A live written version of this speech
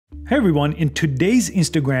Hey everyone, in today's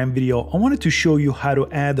Instagram video, I wanted to show you how to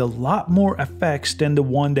add a lot more effects than the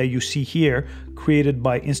one that you see here created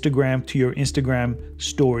by Instagram to your Instagram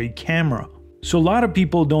story camera. So a lot of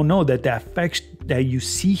people don't know that the effects that you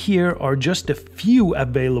see here are just a few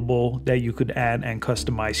available that you could add and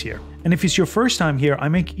customize here. And if it's your first time here, I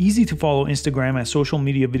make easy to follow Instagram and social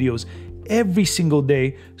media videos every single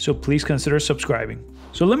day, so please consider subscribing.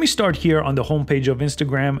 So let me start here on the homepage of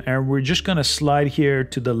Instagram, and we're just gonna slide here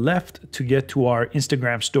to the left to get to our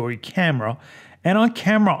Instagram story camera. And on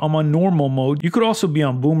camera, I'm on normal mode. You could also be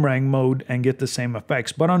on boomerang mode and get the same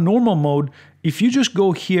effects. But on normal mode, if you just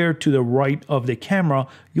go here to the right of the camera,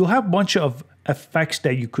 you'll have a bunch of effects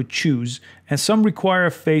that you could choose, and some require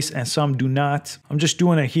a face and some do not. I'm just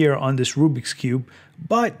doing it here on this Rubik's Cube,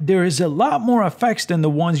 but there is a lot more effects than the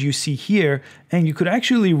ones you see here, and you could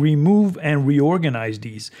actually remove and reorganize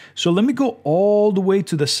these. So let me go all the way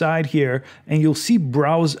to the side here, and you'll see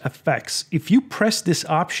Browse Effects. If you press this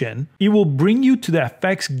option, it will bring you to the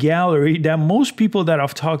effects gallery that most people that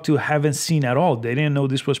I've talked to haven't seen at all. They didn't know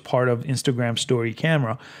this was part of Instagram story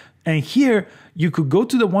camera. And here you could go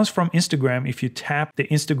to the ones from Instagram if you tap the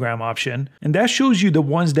Instagram option, and that shows you the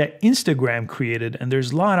ones that Instagram created. And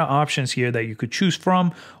there's a lot of options here that you could choose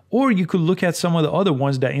from, or you could look at some of the other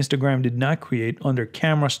ones that Instagram did not create under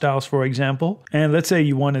camera styles, for example. And let's say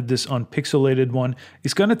you wanted this unpixelated one.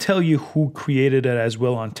 It's gonna tell you who created it as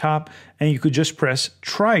well on top, and you could just press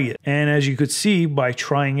try it. And as you could see, by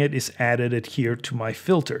trying it, it's added it here to my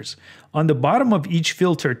filters. On the bottom of each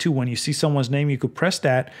filter too, when you see someone's name, you could press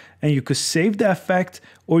that and you could save the effect,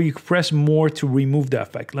 or you could press more to remove the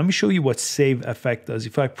effect. Let me show you what save effect does.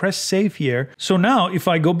 If I press save here, so now if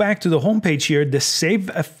I go back to the homepage here, the save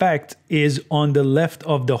effect is on the left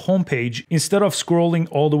of the homepage instead of scrolling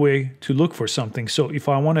all the way to look for something. So if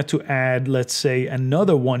I wanted to add, let's say,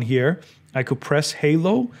 another one here, I could press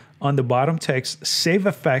halo on the bottom text, save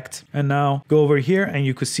effect, and now go over here and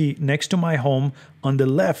you could see next to my home on the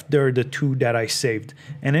left, there are the two that I saved.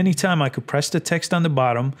 And anytime I could press the text on the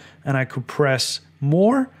bottom and I could press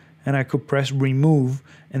more and I could press remove,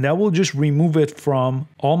 and that will just remove it from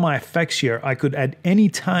all my effects here. I could at any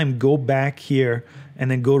time go back here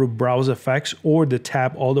and then go to browse effects, or the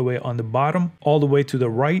tab all the way on the bottom, all the way to the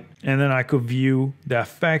right. And then I could view the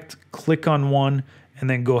effect, click on one, and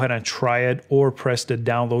then go ahead and try it, or press the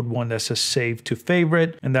download one that says save to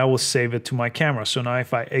favorite, and that will save it to my camera. So now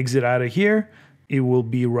if I exit out of here, it will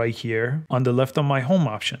be right here on the left of my home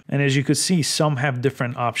option. And as you can see, some have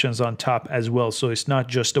different options on top as well. So it's not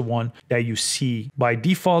just the one that you see by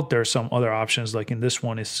default. There are some other options, like in this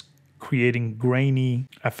one is creating grainy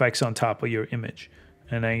effects on top of your image.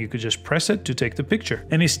 And then you could just press it to take the picture.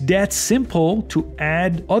 And it's that simple to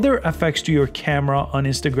add other effects to your camera on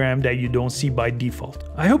Instagram that you don't see by default.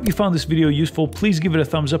 I hope you found this video useful. Please give it a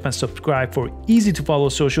thumbs up and subscribe for easy to follow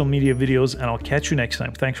social media videos, and I'll catch you next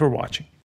time. Thanks for watching.